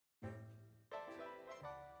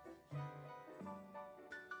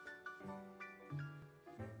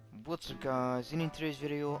What's up guys, in today's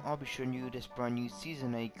video I'll be showing you this brand new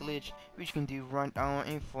season 8 glitch which you can do right now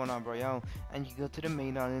in Fortnite Royale, and you go to the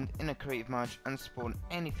main island in a creative match and spawn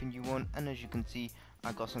anything you want. And as you can see,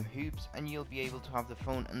 I got some hoops, and you'll be able to have the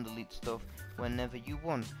phone and delete stuff whenever you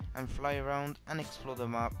want and fly around and explore the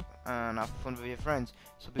map and have fun with your friends.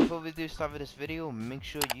 So before we do start with this video, make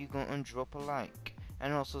sure you go and drop a like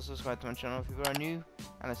and also subscribe to my channel if you are new,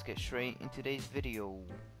 and let's get straight into today's video.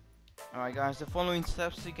 Alright guys, the following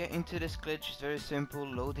steps to get into this glitch is very simple.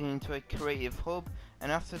 Loading into a creative hub,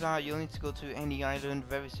 and after that you'll need to go to any island.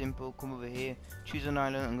 Very simple, come over here, choose an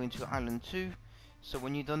island. I'm going to island 2. So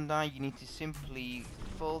when you've done that, you need to simply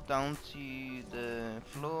fall down to the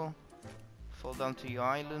floor, fall down to your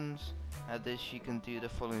islands. At this you can do the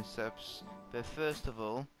following steps, but first of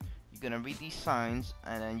all you're gonna read these signs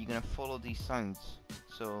and then you're gonna follow these signs.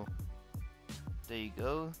 So there you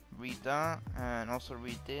go, read that and also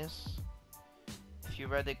read this. If you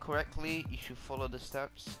read it correctly, you should follow the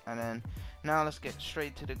steps. And then now let's get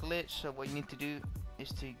straight to the glitch. So what you need to do is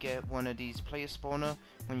to get one of these player spawner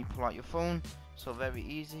when you pull out your phone. So very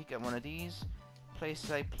easy, get one of these, place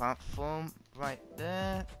a platform right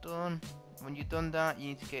there, done. When you've done that, you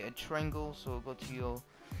need to get a triangle. So go to your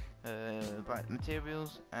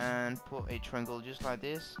materials and put a triangle just like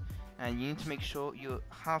this, and you need to make sure you're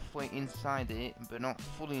halfway inside it but not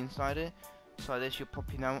fully inside it. So like this, you're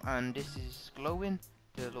popping out and this is glowing,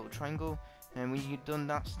 the little triangle. And when you've done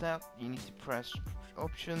that step, you need to press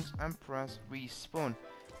options and press respawn,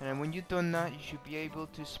 and then when you've done that, you should be able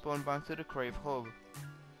to spawn back to the creative hub.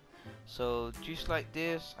 So just like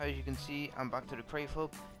this, as you can see, I'm back to the creative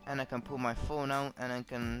hub and I can pull my phone out and I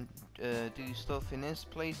can do stuff in this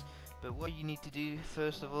place. But what you need to do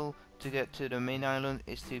first of all to get to the main island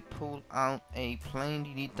is to pull out a plane.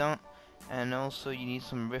 You need that, and also you need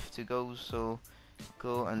some rift to go. So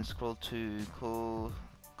go and scroll to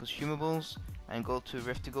consumables and go to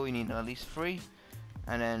rift to go. You need at least 3.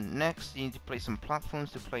 And then next you need to place some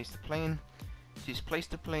platforms to place the plane. Just place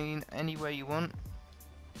the plane anywhere you want.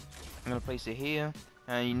 I'm gonna place it here,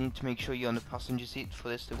 and you need to make sure you're on the passenger seat for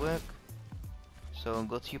this to work. So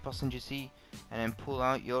go to your passenger seat and then pull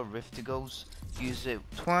out your rift to goes. Use it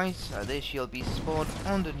twice. At this you'll be spawned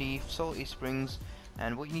underneath Salty Springs,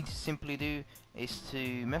 and what you need to simply do is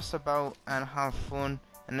to mess about and have fun.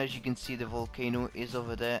 And as you can see, the volcano is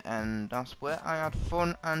over there, and that's where I had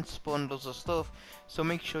fun and spawned loads of stuff. So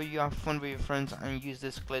make sure you have fun with your friends and use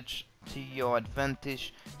this glitch to your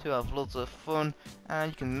advantage to have loads of fun.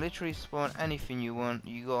 And you can literally spawn anything you want.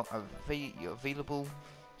 You're available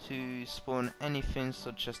to spawn anything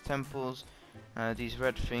such as temples, these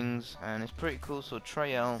red things, and it's pretty cool. So try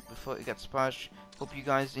it out before it gets splashed. Hope you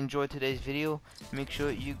guys enjoyed today's video. Make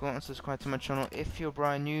sure you go and subscribe to my channel if you're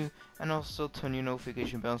brand new, and also turn your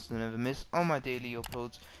notification bells to never miss all my daily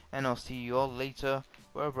uploads. And I'll see you all later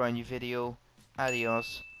for a brand new video.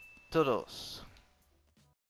 Adios todos.